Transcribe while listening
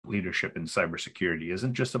leadership in cybersecurity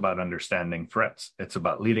isn't just about understanding threats. It's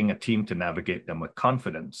about leading a team to navigate them with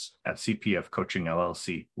confidence. At CPF Coaching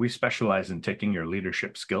LLC, we specialize in taking your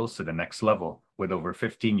leadership skills to the next level. With over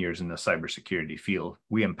 15 years in the cybersecurity field,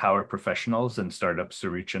 we empower professionals and startups to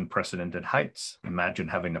reach unprecedented heights. Imagine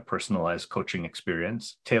having a personalized coaching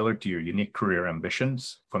experience tailored to your unique career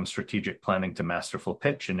ambitions. From strategic planning to masterful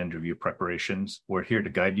pitch and interview preparations, we're here to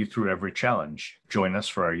guide you through every challenge. Join us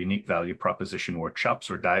for our unique value proposition workshops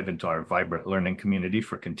or dive into our vibrant learning community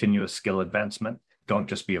for continuous skill advancement. Don't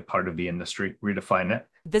just be a part of the industry, redefine it.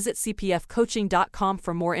 Visit cpfcoaching.com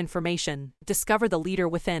for more information. Discover the leader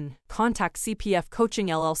within. Contact CPF Coaching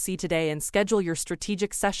LLC today and schedule your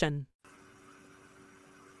strategic session.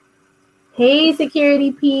 Hey,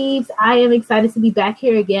 security peeps. I am excited to be back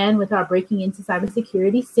here again with our Breaking Into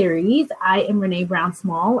Cybersecurity series. I am Renee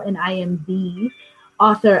Brown-Small, and I am the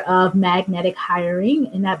author of Magnetic Hiring,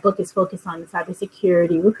 and that book is focused on the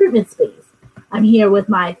cybersecurity recruitment space. I'm here with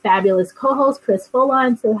my fabulous co-host, Chris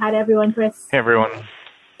Fullon. Say hi to everyone, Chris. Hey, everyone.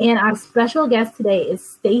 And our special guest today is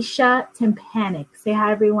Stacia Tympaniok. Say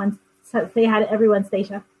hi, everyone. Say hi to everyone,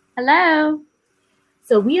 Stacia. Hello.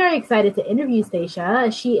 So we are excited to interview Stacia.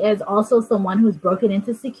 She is also someone who's broken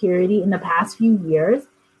into security in the past few years,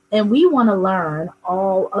 and we want to learn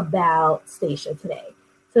all about Stacia today.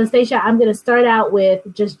 So Stacia, I'm going to start out with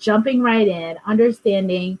just jumping right in,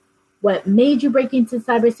 understanding what made you break into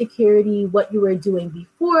cybersecurity, what you were doing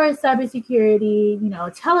before cybersecurity.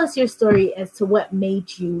 Tell us your story as to what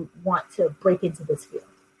made you want to break into this field.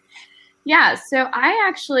 Yeah, so I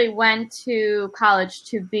actually went to college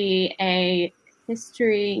to be a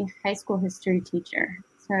high school history teacher.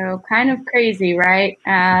 So kind of crazy, right?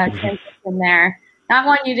 Transition there. Not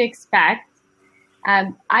one you'd expect.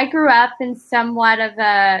 I grew up in somewhat of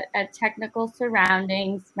a technical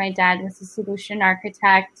surroundings. My dad was a solution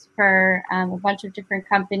architect for a bunch of different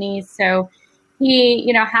companies. So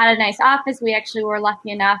he, had a nice office. We actually were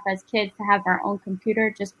lucky enough as kids to have our own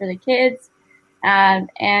computer just for the kids.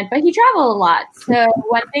 But he traveled a lot. So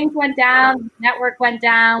when things went down, network went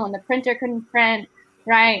down, when the printer couldn't print,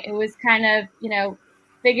 right, it was kind of,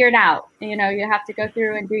 figured out. You have to go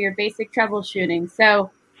through and do your basic troubleshooting.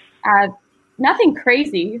 So nothing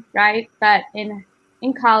crazy, right? But in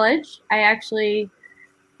college, I actually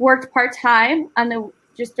worked part-time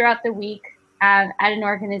just throughout the week at an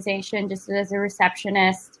organization just as a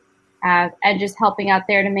receptionist and just helping out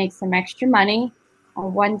there to make some extra money.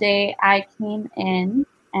 One day I came in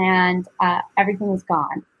and everything was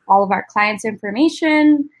gone. All of our clients'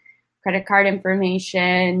 information, credit card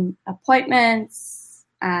information, appointments,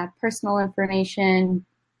 personal information,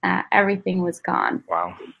 everything was gone.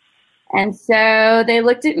 Wow. And so they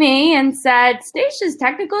looked at me and said, Stacia's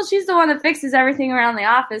technical. She's the one that fixes everything around the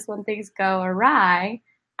office when things go awry.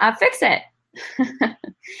 Fix it.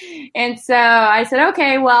 And so I said,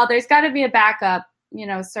 okay, well, there's got to be a backup,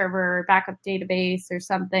 server, backup database or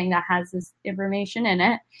something that has this information in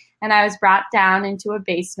it. And I was brought down into a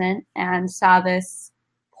basement and saw this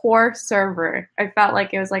poor server. I felt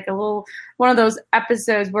like it was like a little, one of those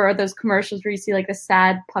episodes where those commercials where you see like the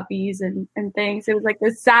sad puppies and things. It was like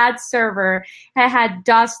this sad server. It had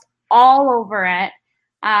dust all over it.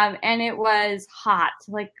 And it was hot,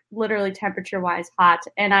 like literally temperature wise hot.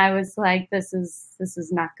 And I was like, this is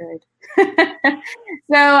not good.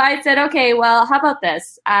 So I said, okay, well, how about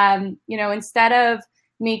this? Instead of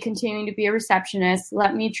me continuing to be a receptionist,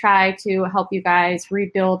 let me try to help you guys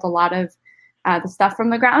rebuild a lot of the stuff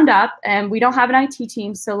from the ground up. And we don't have an IT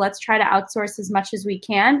team, so let's try to outsource as much as we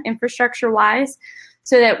can infrastructure-wise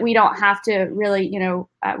so that we don't have to really,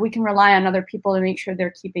 we can rely on other people to make sure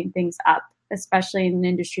they're keeping things up, especially in an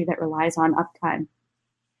industry that relies on uptime.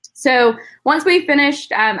 So once we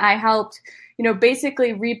finished, I helped,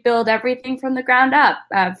 basically rebuild everything from the ground up,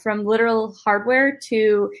 from literal hardware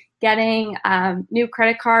to getting new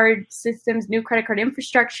credit card systems, new credit card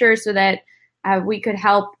infrastructure so that we could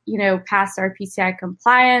help, pass our PCI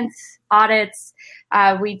compliance audits.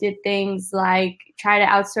 We did things like try to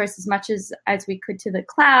outsource as much as we could to the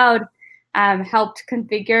cloud, helped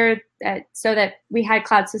configure that so that we had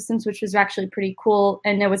cloud systems, which was actually pretty cool.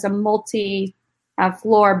 And there was a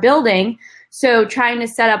multi-floor building. So trying to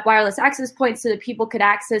set up wireless access points so that people could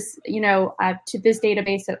access, to this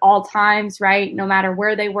database at all times, right? No matter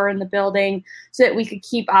where they were in the building, so that we could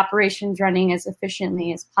keep operations running as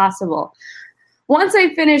efficiently as possible. Once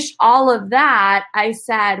I finished all of that, I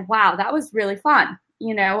said, wow, that was really fun,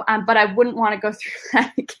 but I wouldn't want to go through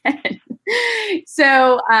that again.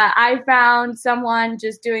 So I found someone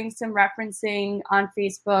just doing some referencing on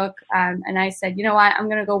Facebook, and I said, you know what, I'm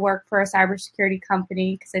going to go work for a cybersecurity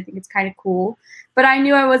company because I think it's kind of cool. But I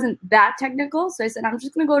knew I wasn't that technical, so I said, I'm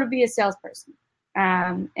just going to go to be a salesperson.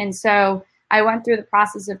 And so I went through the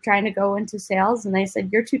process of trying to go into sales, and they said,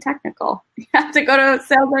 you're too technical. You have to go to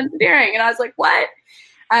sales engineering. And I was like, what?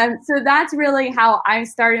 So that's really how I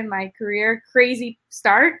started my career. Crazy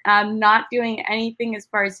start. I'm not doing anything as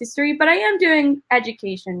far as history, but I am doing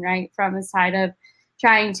education, right, from the side of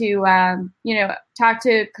trying to, talk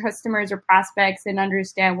to customers or prospects and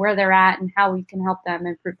understand where they're at and how we can help them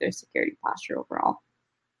improve their security posture overall.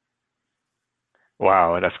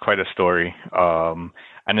 Wow, that's quite a story.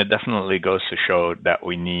 And it definitely goes to show that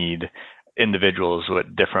we need individuals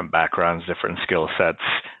with different backgrounds, different skill sets,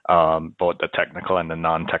 both the technical and the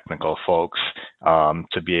non-technical folks,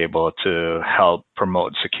 to be able to help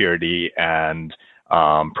promote security and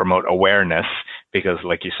promote awareness. Because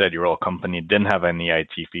like you said, your old company didn't have any IT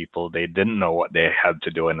people. They didn't know what they had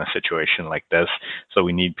to do in a situation like this. So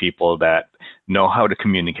we need people that know how to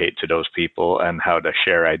communicate to those people and how to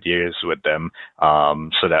share ideas with them,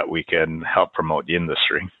 so that we can help promote the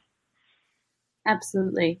industry.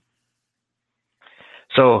 Absolutely.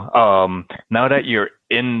 So now that you're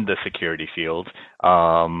in the security field,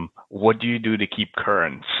 what do you do to keep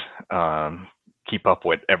current, keep up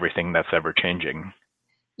with everything that's ever changing?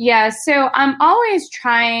 Yeah, so I'm always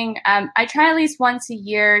trying, I try at least once a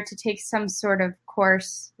year to take some sort of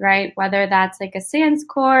course, right? Whether that's like a SANS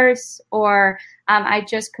course or I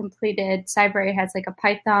just completed, Cyber has like a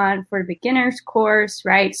Python for beginners course,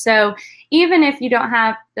 right? So even if you don't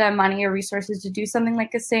have the money or resources to do something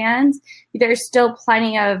like a SANS, there's still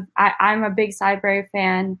plenty of, I'm a big Cyber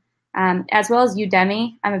fan, as well as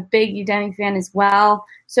Udemy. I'm a big Udemy fan as well.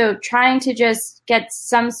 So trying to just get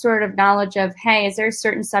some sort of knowledge of, hey, is there a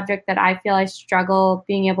certain subject that I feel I struggle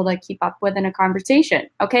being able to keep up with in a conversation?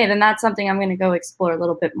 Okay, then that's something I'm going to go explore a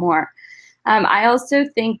little bit more. I also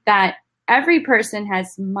think that every person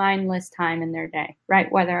has mindless time in their day, right?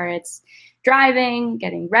 Whether it's driving,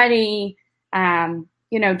 getting ready,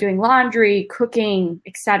 doing laundry, cooking,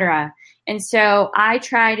 etc. And so I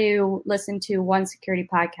try to listen to one security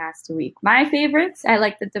podcast a week. My favorites, I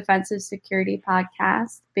like the Defensive Security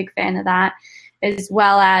podcast, big fan of that, as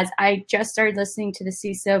well as I just started listening to the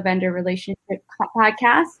CISO Vendor Relationship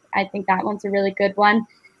podcast. I think that one's a really good one.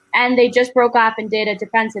 And they just broke off and did a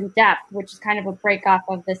Defense in Depth, which is kind of a break off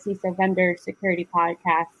of the CISO Vendor Security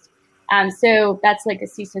podcast. So that's like a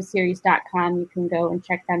CISOseries.com. You can go and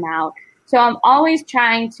check them out. So I'm always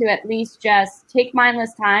trying to at least just take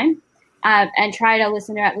mindless time and try to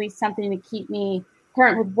listen to at least something to keep me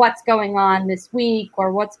current with what's going on this week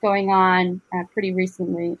or what's going on pretty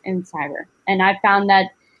recently in cyber. And I found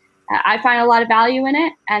that I find a lot of value in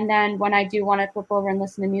it. And then when I do want to flip over and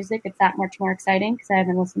listen to music, it's that much more exciting because I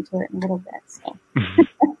haven't listened to it in a little bit. So.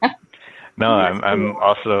 No, I'm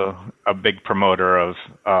also a big promoter of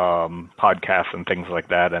podcasts and things like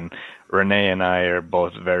that. And Renee and I are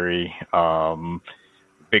both very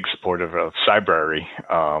big supportive of Cybrary.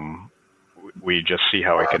 We just see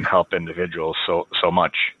how it can help individuals so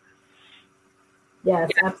much. Yes,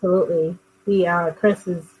 absolutely. Chris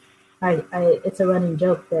is, it's a running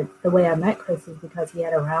joke that the way I met Chris is because he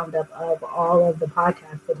had a roundup of all of the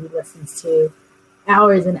podcasts that he listens to,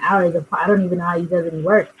 hours and hours of. I don't even know how he does any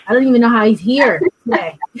work. I don't even know how he's here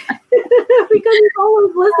today because he's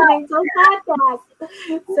always listening to podcasts.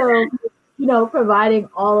 So, providing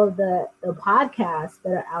all of the podcasts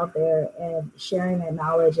that are out there and sharing that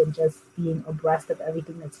knowledge and just being abreast of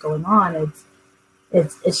everything that's going on,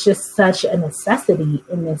 it's just such a necessity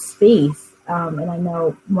in this space. And I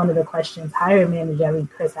know one of the questions hiring managers,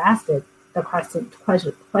 Chris asked it, the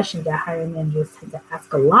question that hiring managers tend to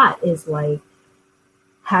ask a lot is like,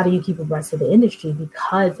 how do you keep abreast of the industry?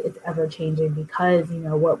 Because it's ever changing, because,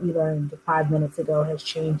 what we learned 5 minutes ago has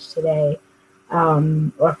changed today,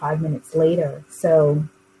 or 5 minutes later. So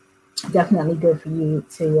definitely good for you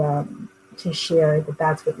to share that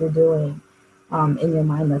that's what you're doing in your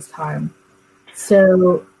mindless time.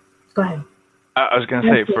 So go ahead. I was going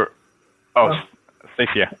to say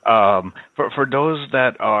Stacia, for those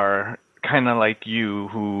that are kind of like you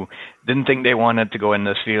who didn't think they wanted to go in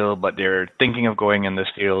this field, but they're thinking of going in this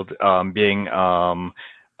field, being a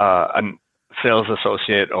sales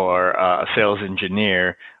associate or a sales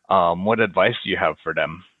engineer, what advice do you have for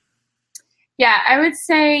them? Yeah, I would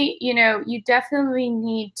say, you definitely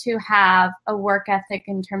need to have a work ethic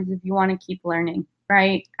in terms of you want to keep learning,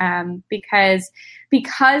 right? Because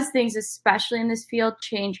things, especially in this field,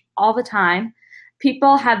 change all the time.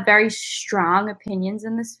 people have very strong opinions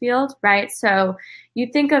in this field, right? So you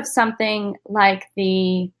think of something like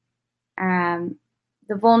the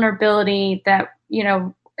vulnerability that,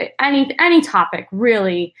 any topic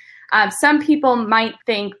really. Some people might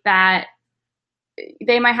think that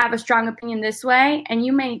they might have a strong opinion this way, and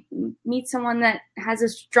you may meet someone that has a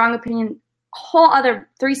strong opinion, whole other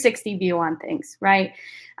 360 view on things, right?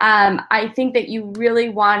 I think that you really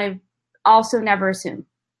want to also never assume.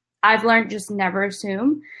 I've learned just never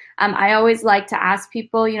assume. I always like to ask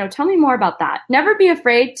people, tell me more about that. Never be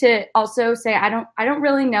afraid to also say, I don't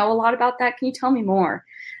really know a lot about that. Can you tell me more?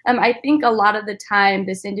 I think a lot of the time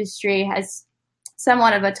this industry has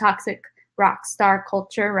somewhat of a toxic rock star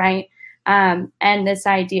culture, right? And this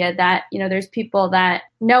idea that, there's people that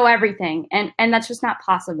know everything, and that's just not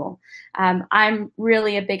possible. I'm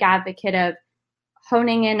really a big advocate of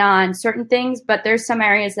honing in on certain things, but there's some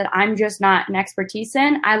areas that I'm just not an expertise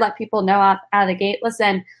in. I let people know out of the gate,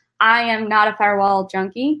 listen, I am not a firewall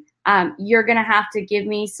junkie. You're going to have to give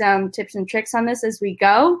me some tips and tricks on this as we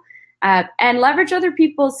go. And leverage other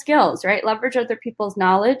people's skills, right? Leverage other people's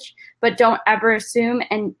knowledge, but don't ever assume.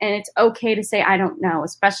 And it's okay to say, I don't know,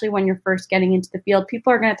 especially when you're first getting into the field.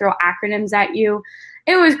 People are going to throw acronyms at you.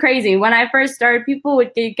 It was crazy. When I first started, people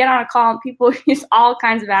would get on a call and people would use all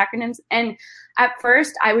kinds of acronyms. And at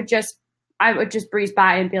first I would just breeze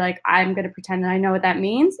by and be like, I'm going to pretend that I know what that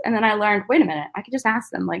means. And then I learned, wait a minute, I could just ask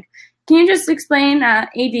them, like, can you just explain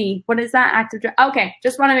AD? What is that? Active? Okay,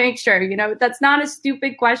 just want to make sure, that's not a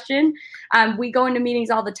stupid question. We go into meetings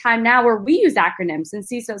all the time now where we use acronyms, and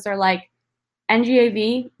CISOs are like,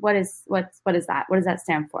 NGAV, what is that? What does that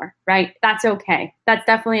stand for? Right? That's okay. That's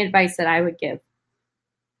definitely advice that I would give.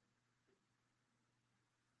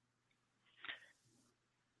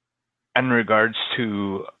 In regards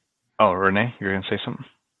to, Renee, you're going to say something?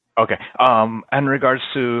 Okay. In regards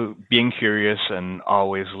to being curious and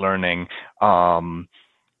always learning,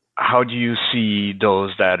 how do you see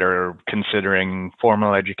those that are considering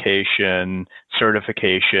formal education,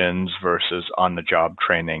 certifications versus on-the-job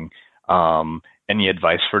training? Any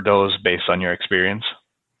advice for those based on your experience?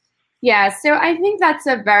 Yeah, so I think that's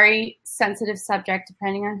a very sensitive subject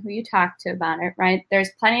depending on who you talk to about it, right? There's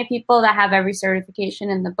plenty of people that have every certification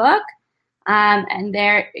in the book. And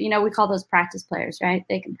they're, we call those practice players, right?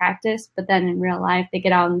 They can practice, but then in real life, they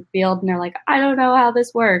get out in the field and they're like, I don't know how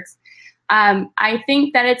this works. I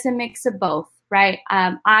think that it's a mix of both, right?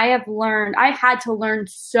 I had to learn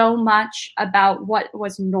so much about what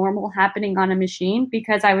was normal happening on a machine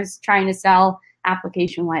because I was trying to sell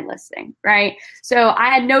application whitelisting, right? So I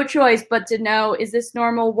had no choice but to know, is this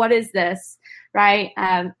normal? What is this, right?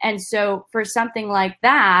 And so for something like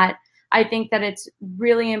that, I think that it's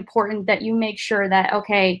really important that you make sure that,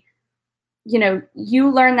 okay, you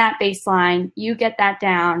learn that baseline, you get that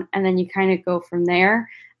down, and then you kind of go from there.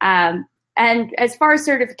 And as far as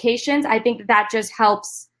certifications, I think that just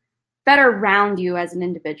helps better round you as an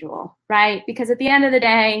individual, right? Because at the end of the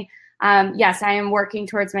day, yes, I am working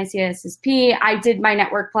towards my CISSP. I did my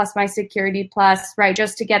Network Plus, my Security Plus, right,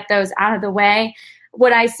 just to get those out of the way.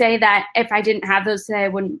 Would I say that if I didn't have those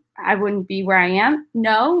today, I wouldn't be where I am?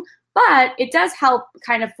 No. But it does help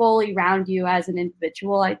kind of fully round you as an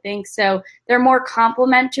individual, I think. So they're more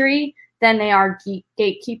complementary than they are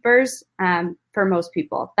gatekeepers for most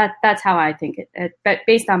people. That's how I think it, but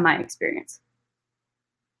based on my experience.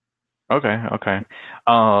 Okay.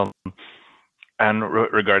 And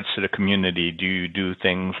regards to the community, do you do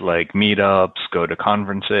things like meetups, go to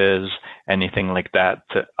conferences, anything like that?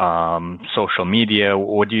 Social media,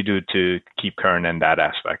 what do you do to keep current in that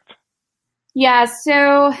aspect? Yeah,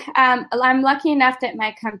 so I'm lucky enough that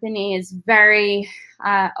my company is very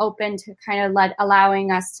open to kind of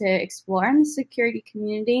allowing us to explore in the security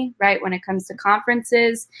community, right? When it comes to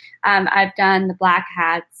conferences, I've done the Black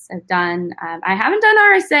Hats. I haven't done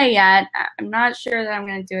RSA yet. I'm not sure that I'm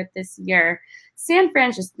going to do it this year. San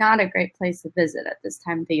Fran's just not a great place to visit at this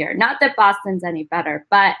time of the year. Not that Boston's any better,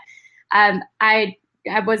 but I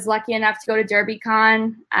was lucky enough to go to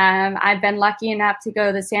DerbyCon. I've been lucky enough to go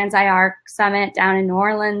to the SANS IR Summit down in New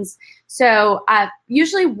Orleans. So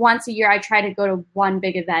usually once a year, I try to go to one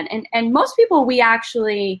big event. And most people, we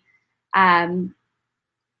actually, at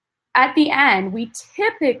the end, we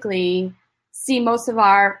typically see most of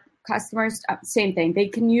our customers, same thing. They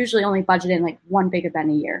can usually only budget in like one big event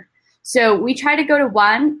a year. So we try to go to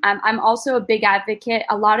one. I'm also a big advocate.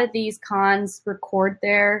 A lot of these cons record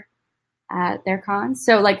their cons.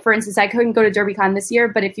 So like, for instance, I couldn't go to DerbyCon this year,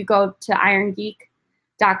 but if you go to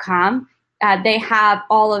irongeek.com, they have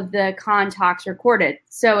all of the con talks recorded.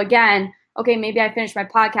 So again, okay, maybe I finished my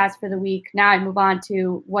podcast for the week. Now I move on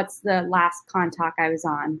to what's the last con talk I was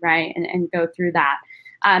on, right? And go through that.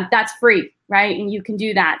 That's free, right? And you can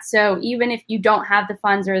do that. So even if you don't have the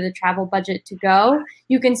funds or the travel budget to go,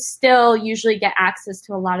 you can still usually get access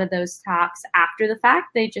to a lot of those talks after the fact.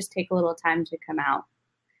 They just take a little time to come out.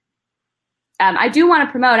 I do want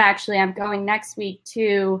to promote, actually, I'm going next week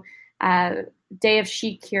to Day of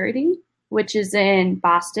Security, which is in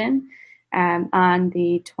Boston on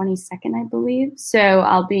the 22nd, I believe. So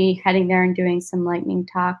I'll be heading there and doing some lightning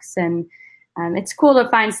talks, and it's cool to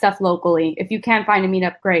find stuff locally. If you can find a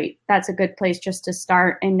meetup, great. That's a good place just to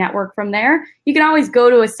start and network from there. You can always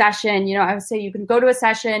go to a session. You know, I would say you can go to a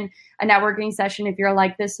session, a networking session. If you're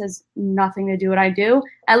like, this has nothing to do what I do,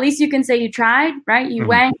 at least you can say you tried, right? You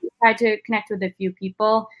went, you tried to connect with a few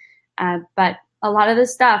people. But a lot of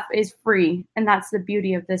this stuff is free, and that's the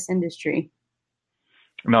beauty of this industry.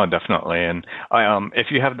 No, definitely. And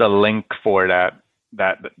if you have the link for that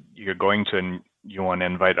you're going to, and you want to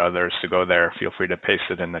invite others to go there, feel free to paste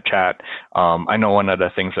it in the chat. I know one of the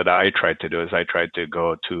things that I tried to do is I tried to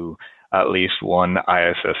go to at least one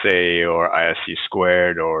ISSA or ISC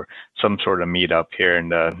squared or some sort of meetup here in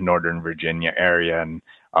the Northern Virginia area. And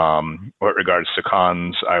with regards to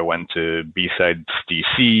cons, I went to B-Sides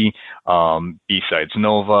DC, B-Sides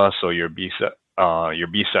Nova. So your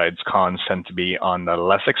B-Sides cons tend to be on the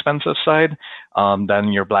less expensive side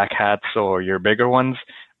than your black hats or your bigger ones.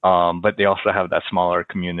 But they also have that smaller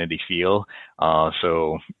community feel.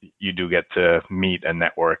 So you do get to meet and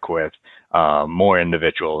network with more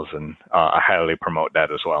individuals, and I highly promote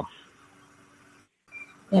that as well.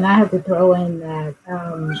 And I have to throw in that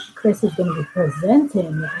Chris is going to be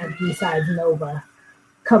presenting at B-Sides Nova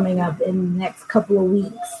coming up in the next couple of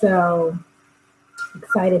weeks. So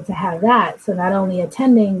excited to have that. So not only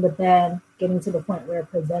attending, but then getting to the point where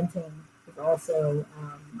presenting is also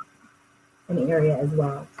an area as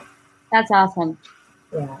well. That's awesome.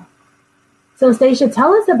 Yeah. So Stacia,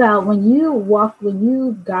 tell us about when you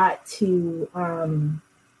got into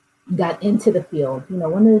the field. You know,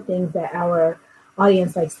 one of the things that our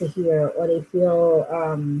audience likes to hear, or they feel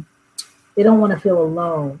they don't want to feel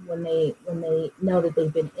alone when they know that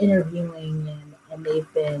they've been interviewing and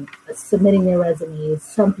they've been submitting their resumes,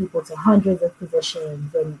 some people to hundreds of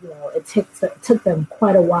positions, and you know it took them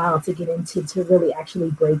quite a while to get into to really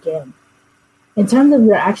actually break in. In terms of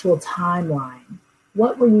your actual timeline,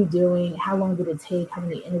 what were you doing? How long did it take? How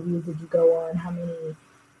many interviews did you go on? How many,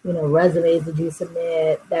 resumes did you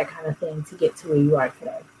submit? That kind of thing to get to where you are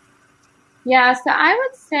today. Yeah, so I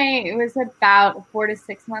would say it was about a 4 to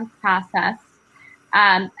 6 month process.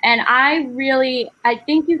 And I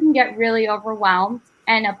think you can get really overwhelmed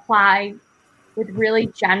and apply with really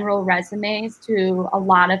general resumes to a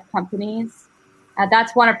lot of companies.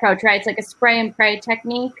 That's one approach, right? It's like a spray and pray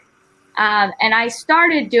technique. And I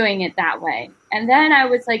started doing it that way. And then I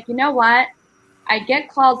was like, you know what? I get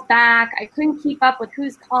calls back. I couldn't keep up with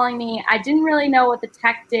who's calling me. I didn't really know what the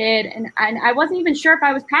tech did. And I wasn't even sure if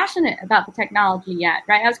I was passionate about the technology yet,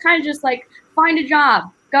 right? I was kind of just like, find a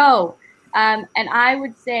job, go. And I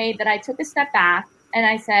would say that I took a step back and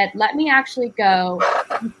I said, let me actually go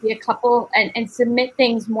and see a couple and submit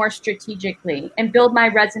things more strategically and build my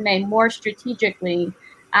resume more strategically.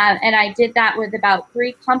 And I did that with about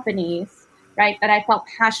 3 companies, right, that I felt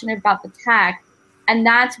passionate about the tech. And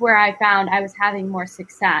that's where I found I was having more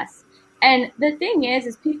success. And the thing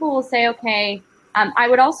is people will say, okay, I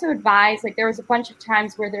would also advise, like there was a bunch of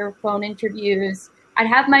times where there were phone interviews. I'd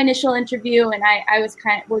have my initial interview and I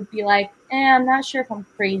would be like, I'm not sure if I'm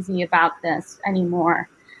crazy about this anymore.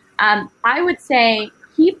 I would say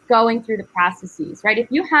keep going through the processes, right? If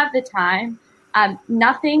you have the time,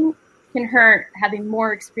 nothing can hurt having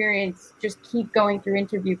more experience. Just keep going through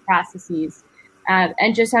interview processes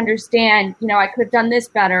and just understand, I could have done this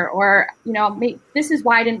better, or, this is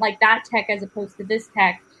why I didn't like that tech as opposed to this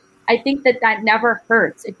tech. I think that never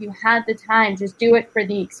hurts. If you had the time, just do it for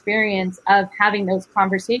the experience of having those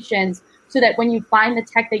conversations so that when you find the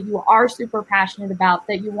tech that you are super passionate about,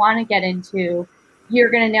 that you want to get into, you're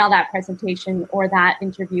going to nail that presentation or that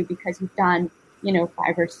interview because you've done, 5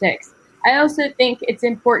 or 6. I also think it's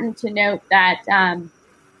important to note that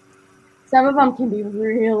some of them can be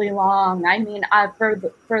really long. I mean, for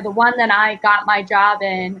the one that I got my job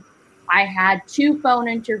in, I had 2 phone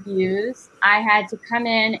interviews. I had to come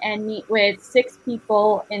in and meet with 6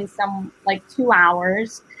 people in some 2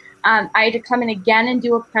 hours. I had to come in again and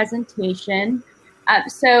do a presentation.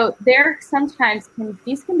 So there sometimes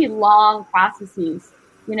these can be long processes,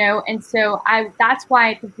 and so that's why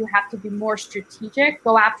I think you have to be more strategic,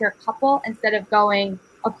 go after a couple instead of going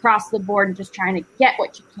across the board and just trying to get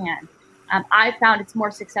what you can. I found it's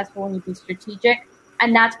more successful when you be strategic.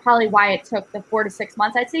 And that's probably why it took the 4 to 6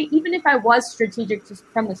 months. I'd say even if I was strategic just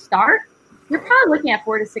from the start, you're probably looking at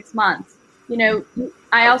 4 to 6 months.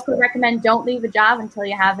 I also recommend don't leave a job until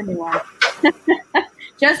you have a new one.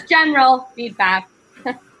 Just general feedback.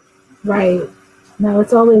 Right. No,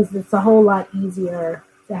 it's a whole lot easier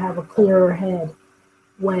to have a clearer head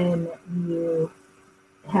when you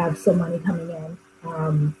have some money coming in,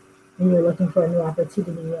 and you're looking for a new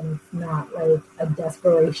opportunity, and it's not like a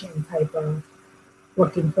desperation type of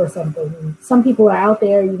looking for something. And some people are out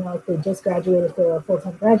there, if they just graduated, if they're a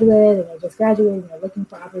full-time graduate and they just graduated and they're looking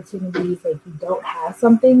for opportunities, like you don't have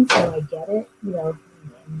something, so I get it, and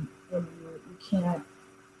you can't,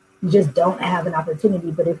 you just don't have an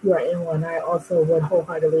opportunity. But if you are in one, I also would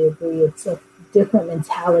wholeheartedly agree. It's a different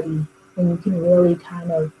mentality, and you can really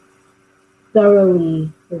kind of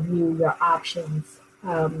thoroughly review your options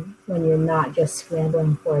when you're not just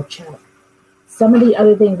scrambling for a check. Some of the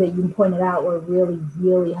other things that you pointed out were really,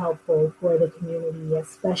 really helpful for the community,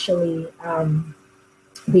 especially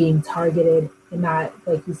being targeted and not,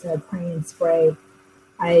 like you said, pray and spray.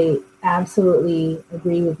 I absolutely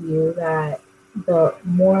agree with you that the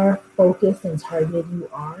more focused and targeted you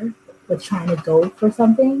are with trying to go for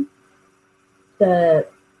something, the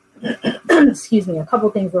excuse me, a couple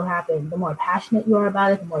things will happen. The more passionate you are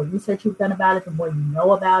about it, the more research you've done about it, the more you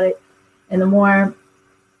know about it, and the more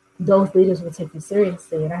those leaders will take you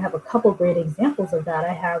seriously. And I have a couple great examples of that.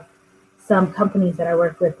 I have some companies that I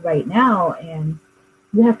work with right now, and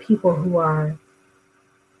you have people who are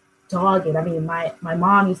dogged. I mean, my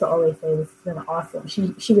mom used to always say, this has been awesome.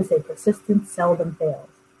 She would say, persistence seldom fails.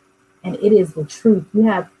 And it is the truth. You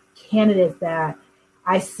have candidates that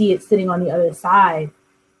I see it sitting on the other side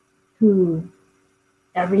who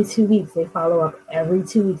every 2 weeks they follow up. Every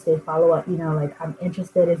 2 weeks they follow up, like, I'm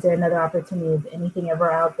interested. Is there another opportunity? Is anything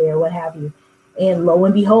ever out there? What have you? And lo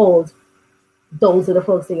and behold, those are the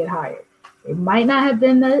folks that get hired. They might not have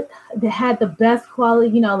been they had the best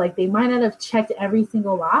quality, like they might not have checked every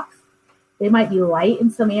single box. They might be light in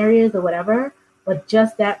some areas or whatever, but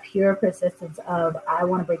just that pure persistence of, I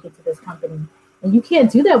want to break into this company. And you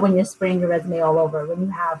can't do that when you're spraying your resume all over, when you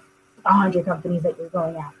have 100 companies that you're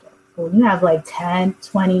going after. But when you have like 10,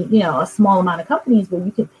 20, a small amount of companies where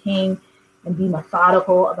you can ping and be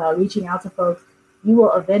methodical about reaching out to folks, you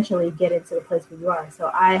will eventually get into the place where you are. So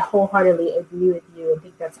I wholeheartedly agree with you. I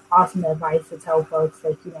think that's awesome advice to tell folks,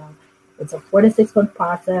 like, it's a 4 to 6 month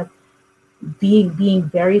process. Being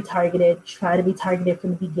very targeted, try to be targeted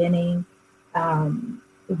from the beginning,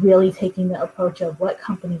 really taking the approach of what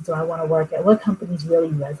companies do I want to work at, what companies really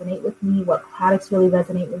resonate with me, what products really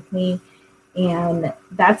resonate with me. And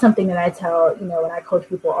that's something that I tell, when I coach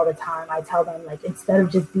people all the time, I tell them, like, instead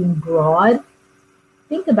of just being broad,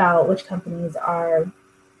 think about which companies are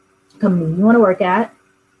companies you want to work at,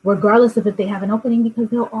 regardless of if they have an opening, because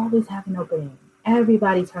they'll always have an opening.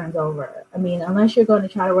 Everybody turns over. I mean, unless you're going to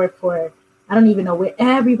try to work for, I don't even know where,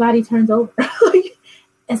 everybody turns over. Like,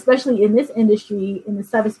 especially in this industry, in the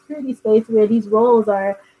cybersecurity space, where these roles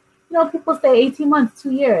are, people say 18 months,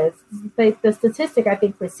 2 years. Like the statistic, I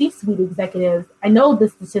think, for C-suite executives, I know the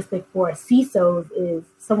statistic for CISOs is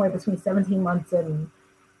somewhere between 17 months and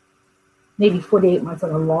maybe 48 months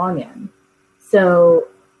on the long end. So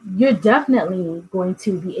you're definitely going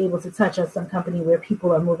to be able to touch on some company where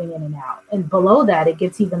people are moving in and out. And below that, it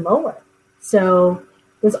gets even lower. So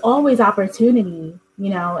there's always opportunity.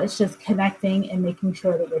 It's just connecting and making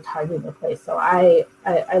sure that you're targeting the place. So I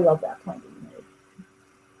love that point that you made.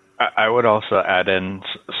 I would also add in,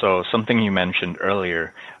 so something you mentioned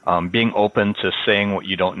earlier, being open to saying what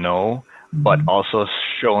you don't know, but also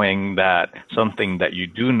showing that something that you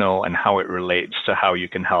do know and how it relates to how you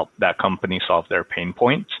can help that company solve their pain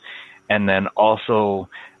points. And then also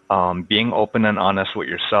being open and honest with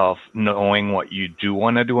yourself, knowing what you do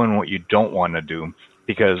want to do and what you don't want to do.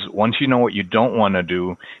 Because once you know what you don't want to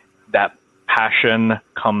do, that passion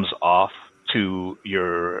comes off to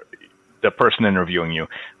the person interviewing you.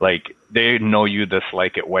 Like, they know you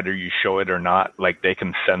dislike it, whether you show it or not. Like, they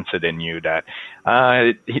can sense it in you that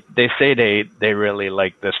they say they really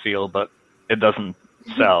like this field, but it doesn't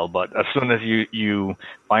sell. But as soon as you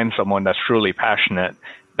find someone that's truly passionate,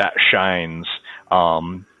 that shines.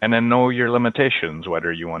 And then know your limitations,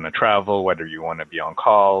 whether you want to travel, whether you want to be on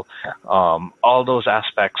call, all those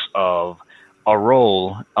aspects of a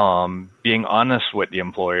role, being honest with the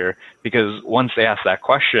employer, because once they ask that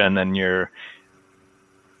question and you're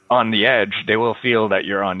on the edge, they will feel that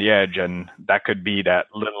you're on the edge, and that could be that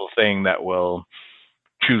little thing that will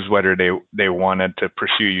choose whether they wanted to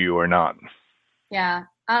pursue you or not. Yeah.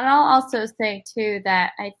 And I'll also say too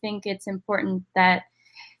that I think it's important that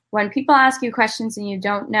when people ask you questions and you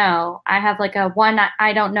don't know, I have like a one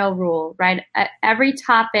I don't know rule, right? Every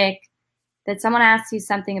topic that someone asks you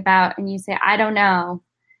something about and you say, I don't know,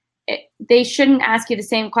 they shouldn't ask you the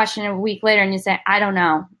same question a week later and you say, I don't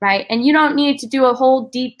know, right? And you don't need to do a whole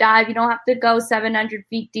deep dive. You don't have to go 700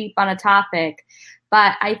 feet deep on a topic.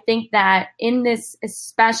 But I think that in this,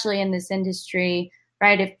 especially in this industry,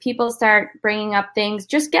 right, if people start bringing up things,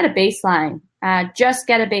 just get a baseline. Just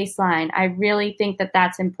get a baseline. I really think that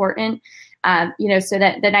that's important. So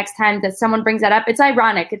that the next time that someone brings that up, it's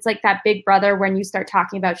ironic. It's like that Big Brother when you start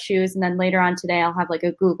talking about shoes, and then later on today I'll have like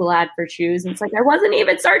a Google ad for shoes, and it's like I wasn't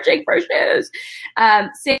even searching for shoes.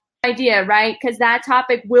 Same idea, right? Because that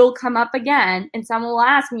topic will come up again, and someone will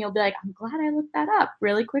ask me, you'll be like, I'm glad I looked that up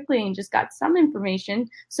really quickly and just got some information.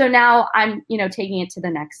 So now I'm, taking it to the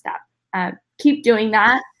next step. Keep doing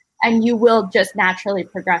that, and you will just naturally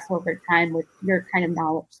progress over time with your kind of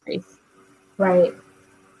knowledge space. Right.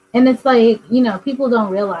 And it's like, people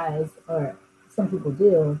don't realize, or some people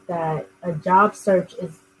do, that a job search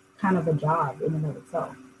is kind of a job in and of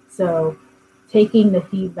itself. So taking the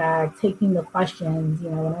feedback, taking the questions,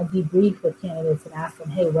 when I debrief with candidates and ask them,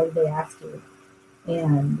 hey, what did they ask you?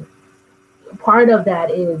 And part of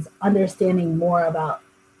that is understanding more about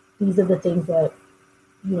these are the things that,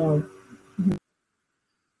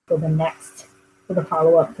 for the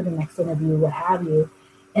follow-up, for the next interview, what have you.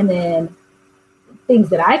 And then things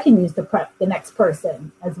that I can use to prep the next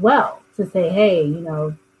person as well, to say, hey,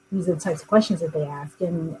 these are the types of questions that they ask.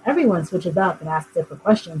 And everyone switches up and asks different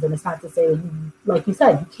questions. And it's not to say, like you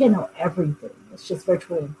said, you can't know everything. It's just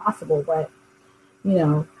virtually impossible. But,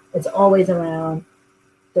 it's always around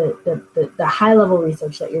the high level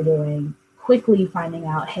research that you're doing, quickly finding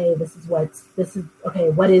out, hey,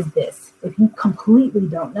 what is this? If you completely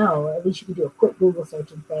don't know, at least you can do a quick Google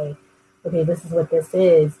search and say, okay, this is what this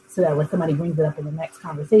is, so that when somebody brings it up in the next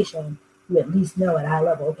conversation, you at least know at a high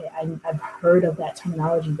level, okay, I've heard of that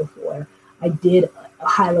terminology before. I did a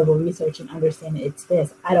high level research and understand it's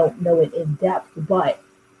this. I don't know it in depth, but,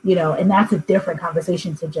 and that's a different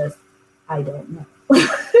conversation to just, I don't know.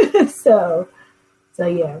 So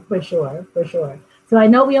yeah, for sure. So I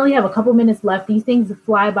know we only have a couple minutes left. These things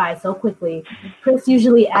fly by so quickly. Chris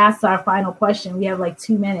usually asks our final question. We have like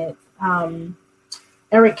 2 minutes.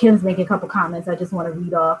 Eric Kim's making a couple comments. I just want to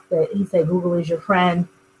read off that he said, Google is your friend.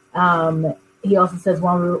 He also says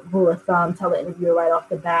one rule of thumb, tell the interviewer right off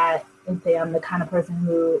the bat and say, I'm the kind of person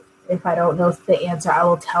who, if I don't know the answer, I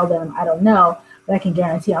will tell them I don't know, but I can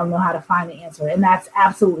guarantee I'll know how to find the answer. And that's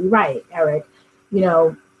absolutely right, Eric.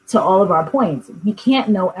 To all of our points, we can't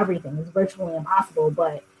know everything. It's virtually impossible,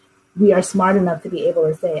 but we are smart enough to be able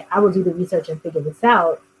to say, I will do the research and figure this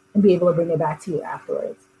out and be able to bring it back to you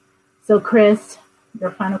afterwards. So Chris,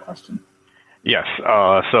 your final question. Yes.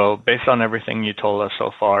 So based on everything you told us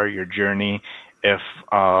so far, your journey, if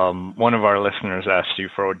one of our listeners asked you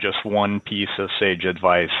for just one piece of sage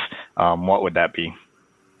advice, what would that be?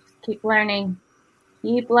 Keep learning.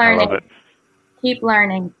 I love it. Keep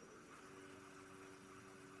learning.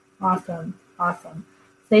 Awesome.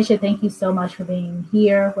 Stacia, thank you so much for being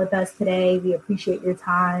here with us today. We appreciate your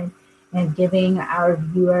time and giving our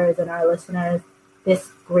viewers and our listeners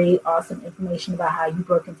this great, awesome information about how you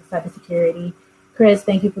broke into cybersecurity. Chris,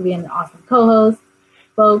 thank you for being an awesome co-host.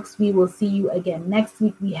 Folks, we will see you again next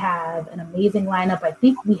week. We have an amazing lineup. I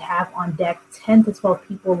think we have on deck 10 to 12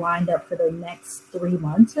 people lined up for the next 3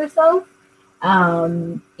 months or so.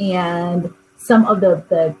 And some of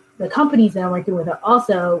the companies that I'm working with are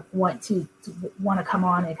also want to come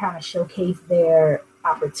on and kind of showcase their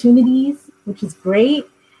opportunities, which is great.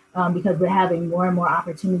 Because we're having more and more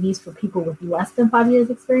opportunities for people with less than 5 years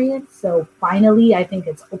experience. So finally, I think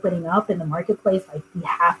it's opening up in the marketplace. Like we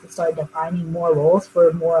have to start defining more roles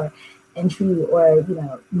for more entry or,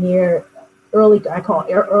 near early, I call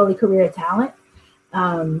it early career talent.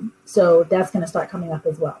 So that's going to start coming up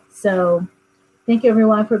as well. So thank you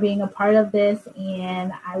everyone for being a part of this.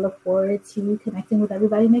 And I look forward to connecting with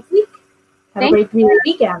everybody next week. Have a great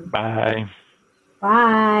weekend. Bye.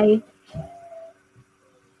 Bye.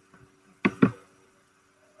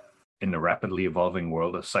 In the rapidly evolving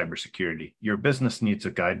world of cybersecurity, your business needs a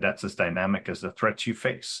guide that's as dynamic as the threats you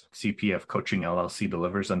face. CPF Coaching LLC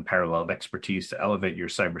delivers unparalleled expertise to elevate your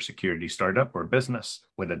cybersecurity startup or business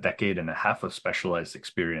with a decade and a half of specialized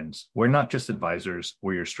experience. We're not just advisors,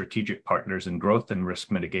 we're your strategic partners in growth and risk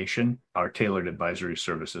mitigation. Our tailored advisory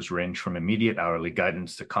services range from immediate hourly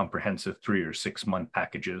guidance to comprehensive 3 or 6 month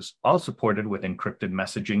packages, all supported with encrypted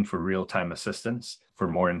messaging for real-time assistance. For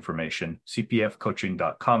more information,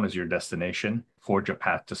 cpfcoaching.com is your destination. Forge a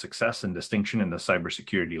path to success and distinction in the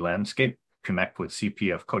cybersecurity landscape. Connect with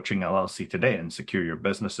CPF Coaching LLC today and secure your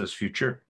business's future.